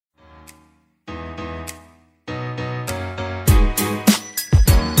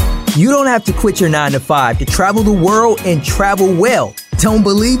You don't have to quit your 9 to 5 to travel the world and travel well. Don't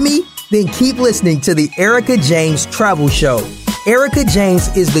believe me? Then keep listening to the Erica James Travel Show. Erica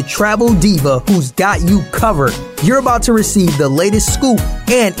James is the travel diva who's got you covered. You're about to receive the latest scoop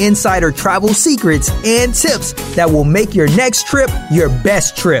and insider travel secrets and tips that will make your next trip your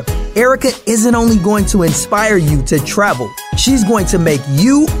best trip. Erica isn't only going to inspire you to travel, she's going to make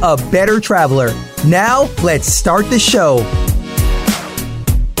you a better traveler. Now, let's start the show.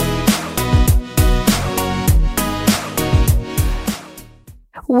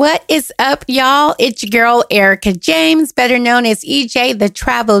 What is up, y'all? It's your girl, Erica James, better known as EJ, the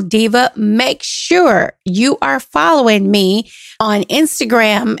Travel Diva. Make sure you are following me on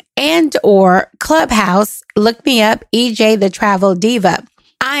Instagram and or Clubhouse. Look me up, EJ, the Travel Diva.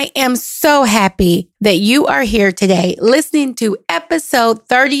 I am so happy that you are here today listening to episode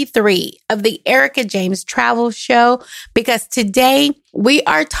 33 of the Erica James Travel Show, because today we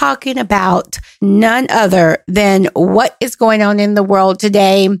are talking about none other than what is going on in the world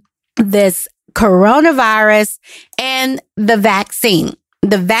today, this coronavirus and the vaccine.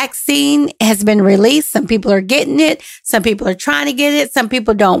 The vaccine has been released. Some people are getting it. Some people are trying to get it. Some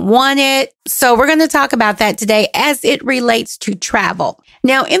people don't want it. So we're going to talk about that today as it relates to travel.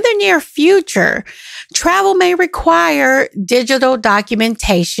 Now, in the near future, travel may require digital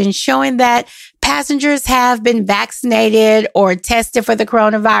documentation showing that passengers have been vaccinated or tested for the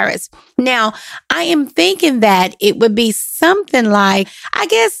coronavirus. Now, I am thinking that it would be something like, I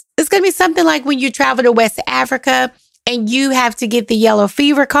guess it's going to be something like when you travel to West Africa and you have to get the yellow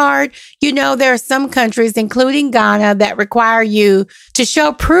fever card. You know, there are some countries, including Ghana, that require you to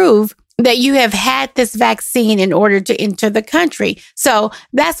show proof that you have had this vaccine in order to enter the country. So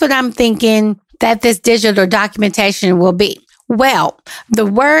that's what I'm thinking that this digital documentation will be. Well, the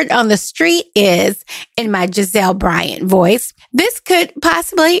word on the street is, in my Giselle Bryant voice, this could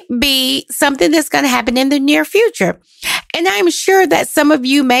possibly be something that's going to happen in the near future. And I'm sure that some of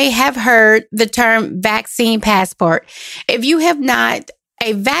you may have heard the term vaccine passport. If you have not,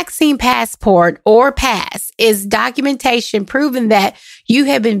 a vaccine passport or pass is documentation proving that you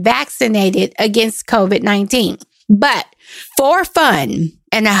have been vaccinated against COVID-19. But for fun,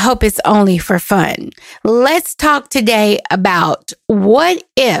 and I hope it's only for fun, let's talk today about what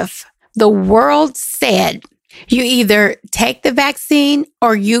if the world said you either take the vaccine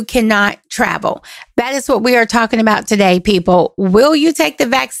or you cannot travel. That is what we are talking about today, people. Will you take the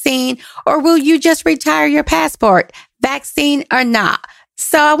vaccine or will you just retire your passport, vaccine or not?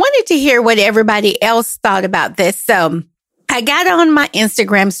 So I wanted to hear what everybody else thought about this. So I got on my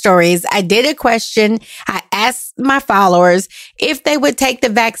Instagram stories. I did a question. I asked my followers if they would take the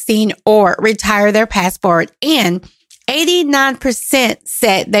vaccine or retire their passport, and 89%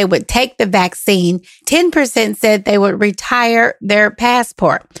 said they would take the vaccine. 10% said they would retire their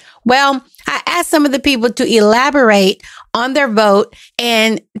passport. Well, I asked some of the people to elaborate on their vote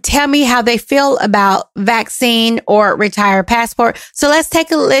and tell me how they feel about vaccine or retire passport. So let's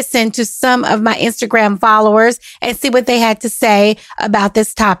take a listen to some of my Instagram followers and see what they had to say about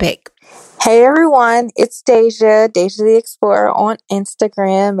this topic. Hey everyone, it's Deja the Explorer on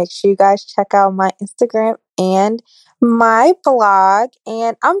Instagram. Make sure you guys check out my Instagram and my blog.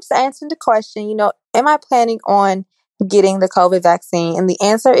 And I'm just answering the question, am I planning on getting the COVID vaccine? And the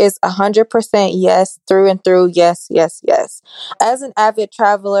answer is 100% yes, through and through. Yes, yes, yes. As an avid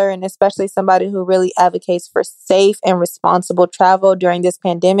traveler, and especially somebody who really advocates for safe and responsible travel during this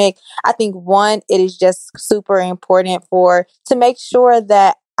pandemic, I think one, it is just super important to make sure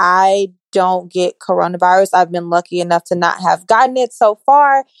that I don't get coronavirus. I've been lucky enough to not have gotten it so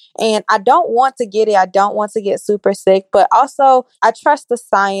far, and I don't want to get it. I don't want to get super sick, but also I trust the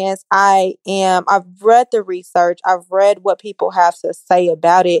science. I've read the research. I've read what people have to say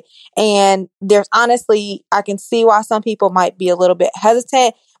about it. And there's honestly, I can see why some people might be a little bit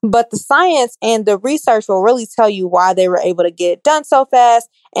hesitant, but the science and the research will really tell you why they were able to get it done so fast.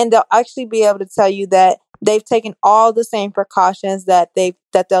 And they'll actually be able to tell you that they've taken all the same precautions that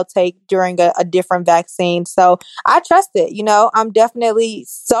they'll take during a different vaccine. So I trust it. I'm definitely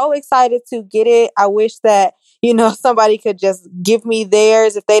so excited to get it. I wish that, somebody could just give me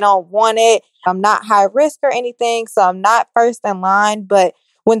theirs if they don't want it. I'm not high risk or anything, so I'm not first in line. But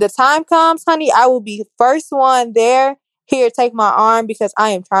when the time comes, honey, I will be first one there. Here, take my arm because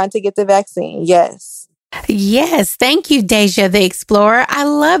I am trying to get the vaccine. Yes. Yes. Thank you, Deja the Explorer. I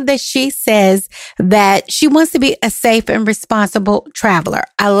love that she says that she wants to be a safe and responsible traveler.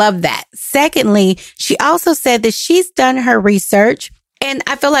 I love that. Secondly, she also said that she's done her research, and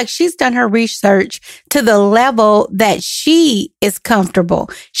I feel like she's done her research to the level that she is comfortable.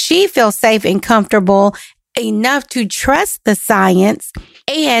 She feels safe and comfortable enough to trust the science.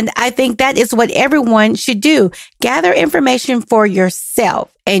 And I think that is what everyone should do. Gather information for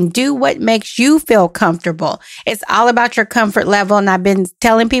yourself and do what makes you feel comfortable. It's all about your comfort level. And I've been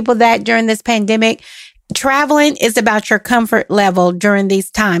telling people that during this pandemic. Traveling is about your comfort level during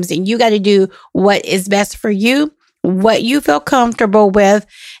these times, and you got to do what is best for you, what you feel comfortable with,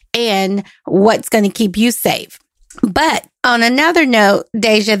 and what's going to keep you safe. But on another note,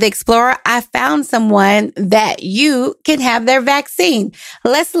 Deja the Explorer, I found someone that you can have their vaccine.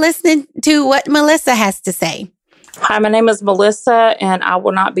 Let's listen to what Melissa has to say. Hi, my name is Melissa, and I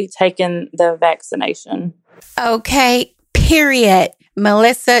will not be taking the vaccination. Okay, period.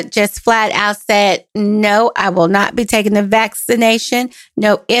 Melissa just flat out said, no, I will not be taking the vaccination.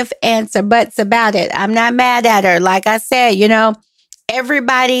 No ifs, ands, or buts about it. I'm not mad at her. Like I said,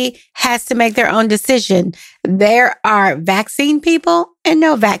 everybody has to make their own decision. There are vaccine people and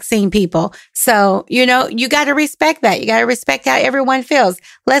no vaccine people. So, you got to respect that. You got to respect how everyone feels.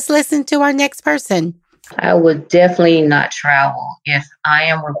 Let's listen to our next person. I would definitely not travel if I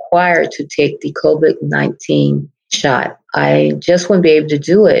am required to take the COVID-19 shot. I just wouldn't be able to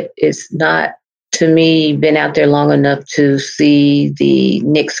do it. It's not, to me, been out there long enough to see the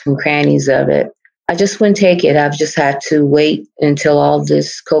nicks and crannies of it. I just wouldn't take it. I've just had to wait until all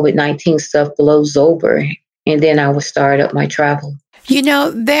this COVID-19 stuff blows over, and then I would start up my travel.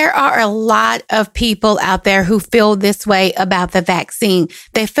 There are a lot of people out there who feel this way about the vaccine.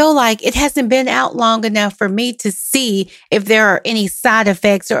 They feel like it hasn't been out long enough for me to see if there are any side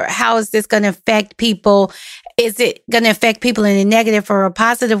effects or how is this going to affect people. Is it going to affect people in a negative or a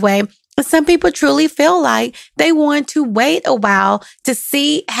positive way? Some people truly feel like they want to wait a while to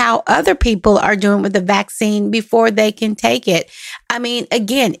see how other people are doing with the vaccine before they can take it. I mean,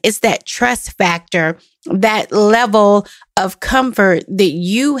 again, it's that trust factor, that level of comfort that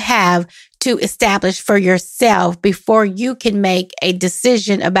you have to establish for yourself before you can make a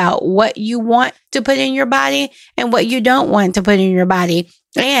decision about what you want to put in your body and what you don't want to put in your body.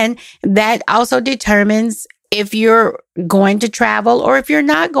 And that also determines if you're going to travel or if you're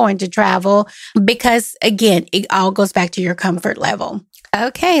not going to travel, because again, it all goes back to your comfort level.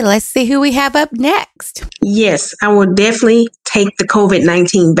 Okay, let's see who we have up next. Yes, I will definitely take the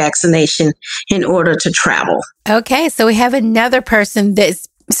COVID-19 vaccination in order to travel. Okay, so we have another person that's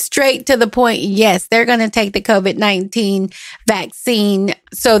straight to the point. Yes, they're going to take the COVID-19 vaccine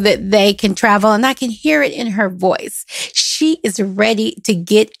so that they can travel. And I can hear it in her voice. She is ready to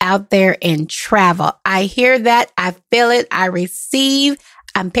get out there and travel. I hear that. I feel it. I receive.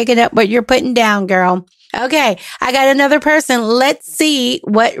 I'm picking up what you're putting down, girl. Okay, I got another person. Let's see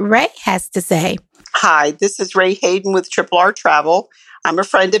what Ray has to say. Hi, this is Ray Hayden with Triple R Travel. I'm a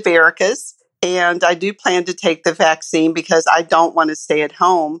friend of Erica's, and I do plan to take the vaccine because I don't want to stay at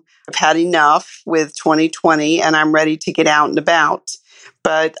home. I've had enough with 2020, and I'm ready to get out and about.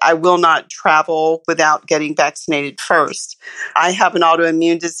 But I will not travel without getting vaccinated first. I have an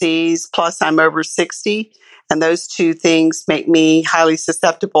autoimmune disease, plus I'm over 60, and those two things make me highly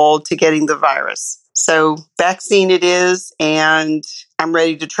susceptible to getting the virus. So vaccine it is, and I'm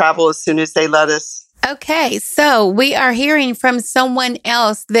ready to travel as soon as they let us. Okay, so we are hearing from someone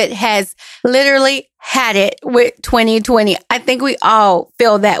else that has literally had it with 2020. I think we all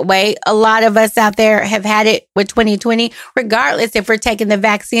feel that way. A lot of us out there have had it with 2020, regardless if we're taking the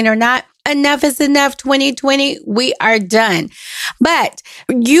vaccine or not. Enough is enough. 2020, we are done. But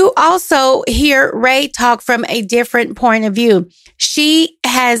you also hear Ray talk from a different point of view. She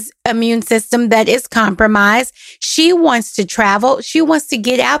has an immune system that is compromised. She wants to travel. She wants to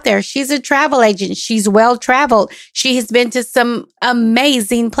get out there. She's a travel agent. She's well traveled. She has been to some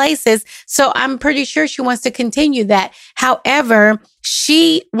amazing places. So I'm pretty sure she wants to continue that. However,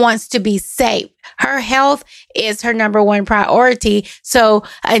 she wants to be safe. Her health is her number one priority. So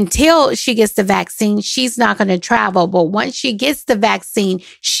until she gets the vaccine, she's not going to travel. But once she gets the vaccine,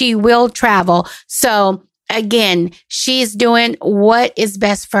 she will travel. So again, she's doing what is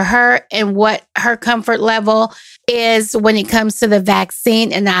best for her and what her comfort level is when it comes to the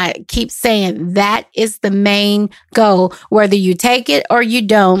vaccine. And I keep saying that is the main goal. Whether you take it or you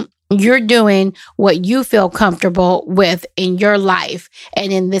don't, you're doing what you feel comfortable with in your life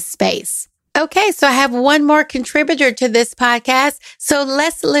and in this space. Okay, so I have one more contributor to this podcast. So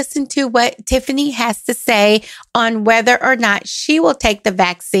let's listen to what Tiffany has to say on whether or not she will take the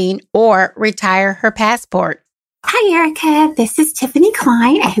vaccine or retire her passport. Hi, Erica. This is Tiffany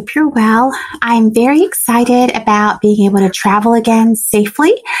Klein. I hope you're well. I'm very excited about being able to travel again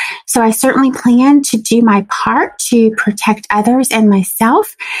safely. So I certainly plan to do my part to protect others and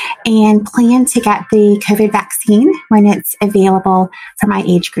myself and plan to get the COVID vaccine when it's available for my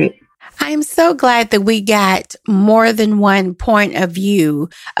age group. I'm so glad that we got more than one point of view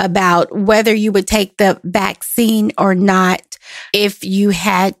about whether you would take the vaccine or not if you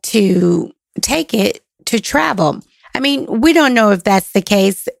had to take it to travel. I mean, we don't know if that's the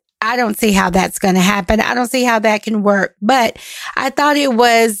case. I don't see how that's going to happen. I don't see how that can work. But I thought it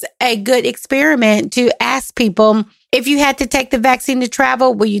was a good experiment to ask people, if you had to take the vaccine to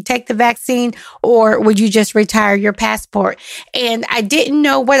travel, will you take the vaccine or would you just retire your passport? And I didn't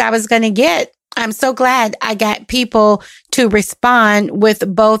know what I was going to get. I'm so glad I got people to respond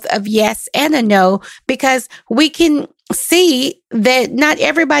with both a yes and a no, because we can see that not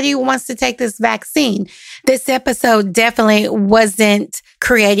everybody wants to take this vaccine. This episode definitely wasn't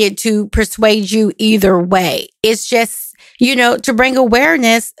created to persuade you either way. It's just, to bring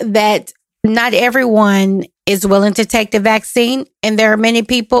awareness that not everyone is willing to take the vaccine, and there are many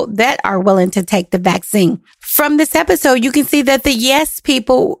people that are willing to take the vaccine. From this episode, you can see that the yes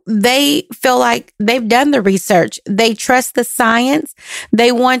people, they feel like they've done the research. They trust the science.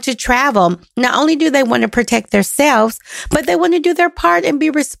 They want to travel. Not only do they want to protect themselves, but they want to do their part and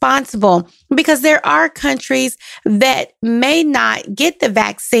be responsible, because there are countries that may not get the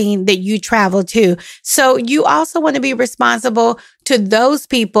vaccine that you travel to. So you also want to be responsible to those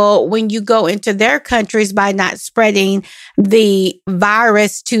people when you go into their countries by not spreading the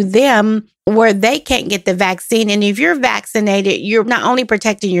virus to them where they can't get the vaccine. And if you're vaccinated, you're not only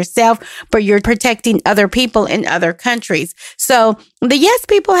protecting yourself, but you're protecting other people in other countries. So the yes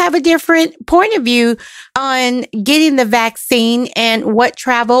people have a different point of view on getting the vaccine and what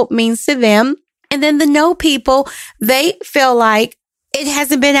travel means to them. And then the no people, they feel like it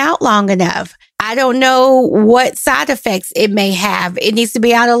hasn't been out long enough. I don't know what side effects it may have. It needs to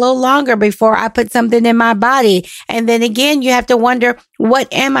be out a little longer before I put something in my body. And then again, you have to wonder,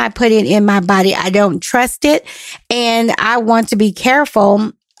 what am I putting in my body? I don't trust it. And I want to be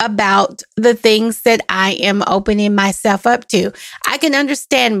careful about the things that I am opening myself up to. I can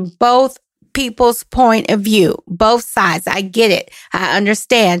understand both people's point of view, both sides. I get it. I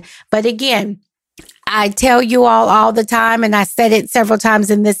understand. But again, I tell you all the time, and I said it several times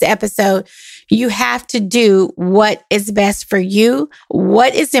in this episode, you have to do what is best for you,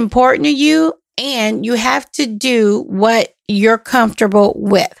 what is important to you, and you have to do what you're comfortable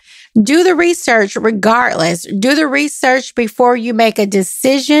with. Do the research regardless. Do the research before you make a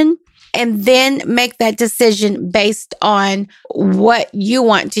decision, and then make that decision based on what you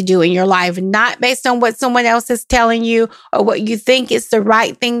want to do in your life, not based on what someone else is telling you or what you think is the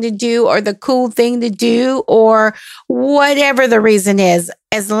right thing to do or the cool thing to do or whatever the reason is.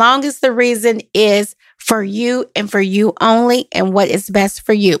 As long as the reason is for you and for you only and what is best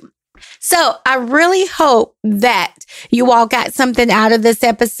for you. So I really hope that you all got something out of this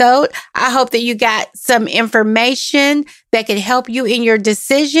episode. I hope that you got some information that could help you in your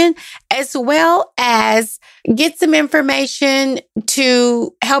decision, as well as get some information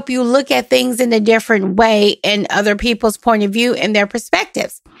to help you look at things in a different way and other people's point of view and their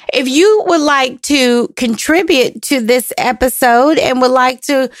perspectives. If you would like to contribute to this episode and would like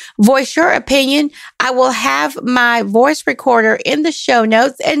to voice your opinion, I will have my voice recorder in the show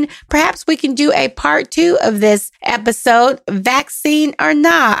notes, and perhaps we can do a part 2 of this episode, vaccine or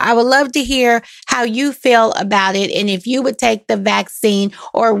not. I would love to hear how you feel about it, and if you would take the vaccine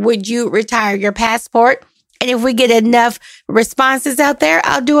or would you retire your passport. And if we get enough responses out there,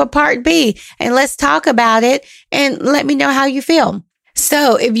 I'll do a part B, and let's talk about it and let me know how you feel.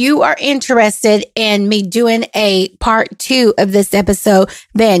 So if you are interested in me doing a part 2 of this episode,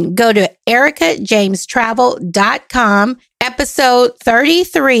 then go to ericajamestravel.com, episode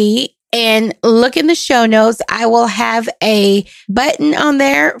 33, and look in the show notes. I will have a button on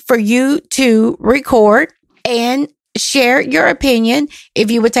there for you to record and share your opinion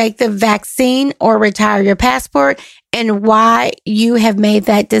if you would take the vaccine or retire your passport and why you have made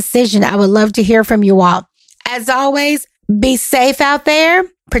that decision. I would love to hear from you all. As always, be safe out there.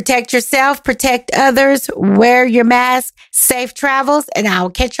 Protect yourself, protect others, wear your mask, safe travels, and I'll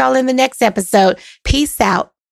catch y'all in the next episode. Peace out.